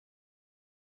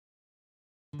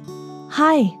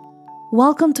Hi,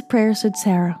 welcome to Prayers with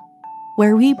Sarah,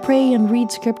 where we pray and read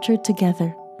scripture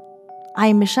together. I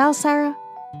am Michelle Sarah,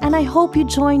 and I hope you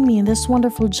join me in this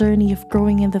wonderful journey of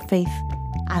growing in the faith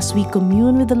as we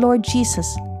commune with the Lord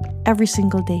Jesus every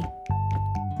single day.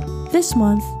 This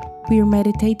month, we are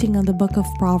meditating on the book of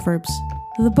Proverbs,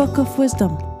 the book of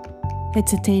wisdom.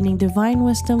 It's attaining divine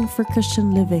wisdom for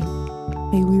Christian living.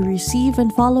 May we receive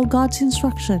and follow God's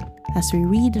instruction as we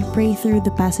read and pray through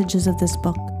the passages of this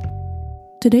book.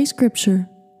 Today's scripture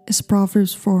is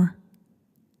Proverbs 4.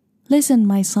 Listen,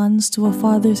 my sons, to a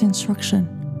father's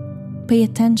instruction. Pay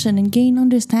attention and gain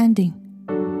understanding.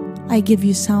 I give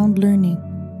you sound learning,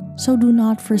 so do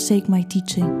not forsake my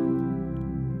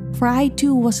teaching. For I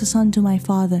too was a son to my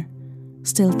father,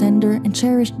 still tender and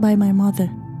cherished by my mother.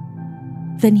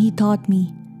 Then he taught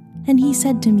me, and he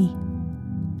said to me,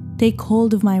 Take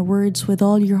hold of my words with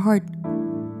all your heart.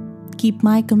 Keep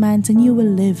my commands and you will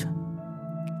live.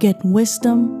 Get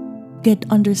wisdom,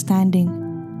 get understanding.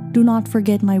 Do not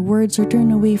forget my words or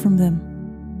turn away from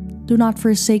them. Do not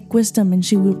forsake wisdom and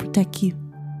she will protect you.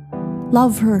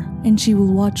 Love her and she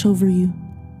will watch over you.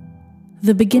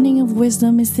 The beginning of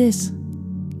wisdom is this: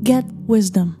 get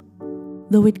wisdom.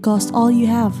 Though it cost all you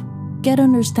have, get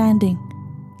understanding.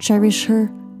 Cherish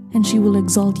her and she will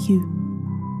exalt you.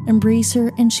 Embrace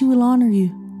her and she will honor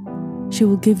you. She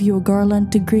will give you a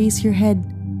garland to grace your head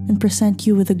and present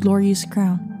you with a glorious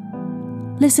crown.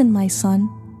 Listen, my son,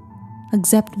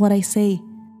 accept what I say,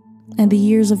 and the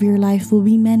years of your life will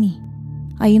be many.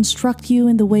 I instruct you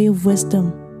in the way of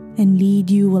wisdom and lead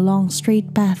you along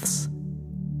straight paths.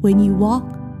 When you walk,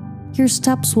 your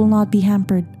steps will not be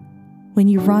hampered. When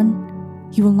you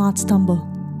run, you will not stumble.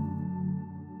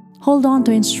 Hold on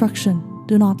to instruction,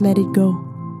 do not let it go.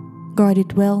 Guard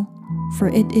it well, for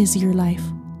it is your life.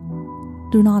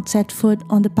 Do not set foot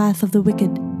on the path of the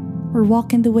wicked, or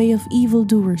walk in the way of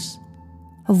evildoers.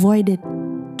 Avoid it,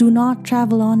 do not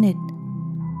travel on it.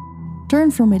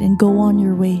 Turn from it and go on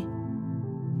your way,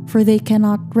 for they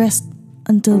cannot rest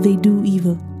until they do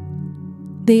evil.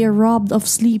 They are robbed of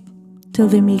sleep till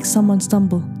they make someone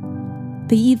stumble.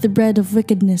 They eat the bread of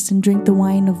wickedness and drink the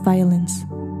wine of violence.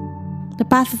 The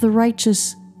path of the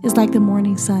righteous is like the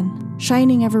morning sun,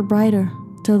 shining ever brighter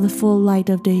till the full light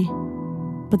of day.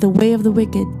 But the way of the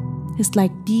wicked is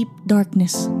like deep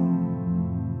darkness.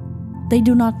 They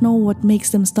do not know what makes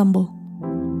them stumble.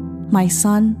 My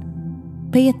son,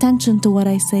 pay attention to what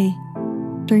I say.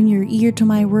 Turn your ear to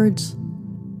my words.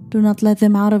 Do not let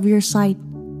them out of your sight.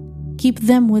 Keep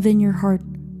them within your heart,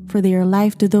 for they are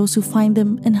life to those who find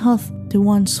them and health to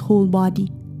one's whole body.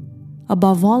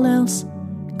 Above all else,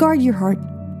 guard your heart,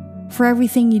 for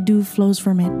everything you do flows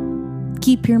from it.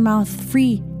 Keep your mouth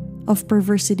free of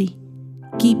perversity.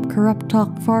 Keep corrupt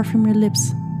talk far from your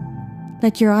lips.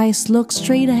 Let your eyes look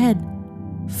straight ahead.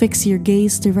 Fix your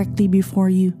gaze directly before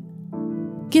you.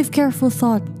 Give careful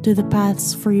thought to the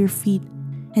paths for your feet,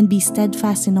 and be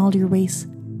steadfast in all your ways.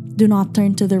 Do not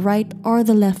turn to the right or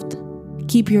the left.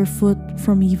 Keep your foot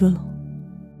from evil.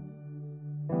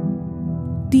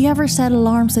 Do you ever set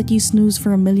alarms that you snooze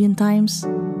for 1,000,000 times?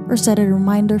 Or set a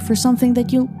reminder for something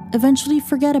that you'll eventually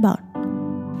forget about?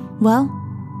 Well,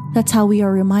 that's how we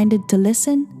are reminded to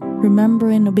listen, remember,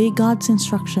 and obey God's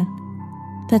instruction.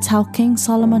 That's how King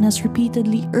Solomon has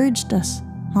repeatedly urged us,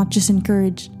 not just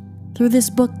encouraged, through this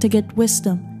book to get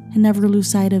wisdom and never lose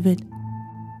sight of it.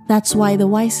 That's why the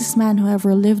wisest man who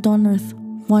ever lived on earth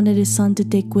wanted his son to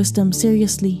take wisdom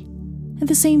seriously. And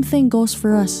the same thing goes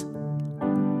for us.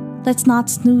 Let's not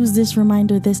snooze this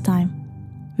reminder this time.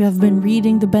 We have been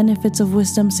reading the benefits of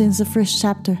wisdom since the first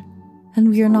chapter, and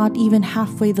we are not even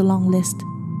halfway the long list.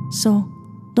 So,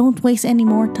 don't waste any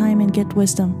more time and get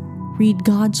wisdom. Read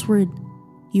God's word.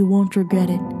 You won't regret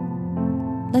it.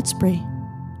 Let's pray.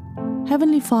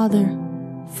 Heavenly Father,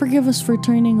 forgive us for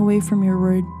turning away from your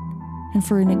word and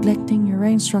for neglecting your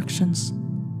instructions.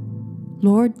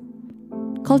 Lord,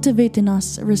 cultivate in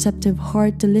us a receptive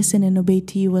heart to listen and obey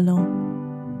to you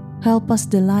alone. Help us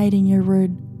delight in your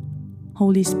word.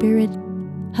 Holy Spirit,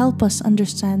 help us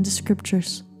understand the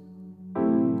scriptures.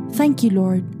 Thank you,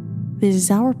 Lord. This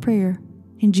is our prayer.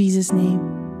 In Jesus'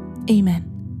 name, amen.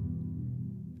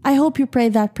 I hope you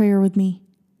prayed that prayer with me.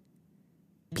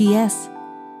 P.S.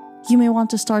 You may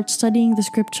want to start studying the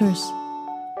scriptures.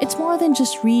 It's more than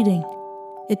just reading.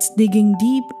 It's digging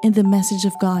deep in the message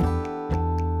of God.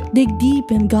 Dig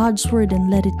deep in God's word and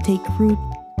let it take root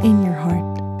in your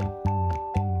heart.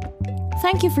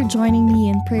 Thank you for joining me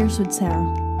in Prayers with Sarah.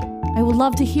 I would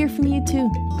love to hear from you too.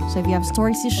 So if you have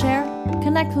stories to share,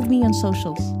 connect with me on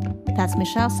socials. That's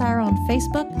Michelle Sarah on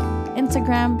Facebook,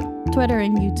 Instagram, Twitter,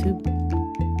 and YouTube.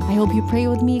 I hope you pray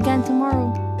with me again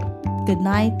tomorrow. Good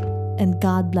night and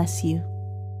God bless you.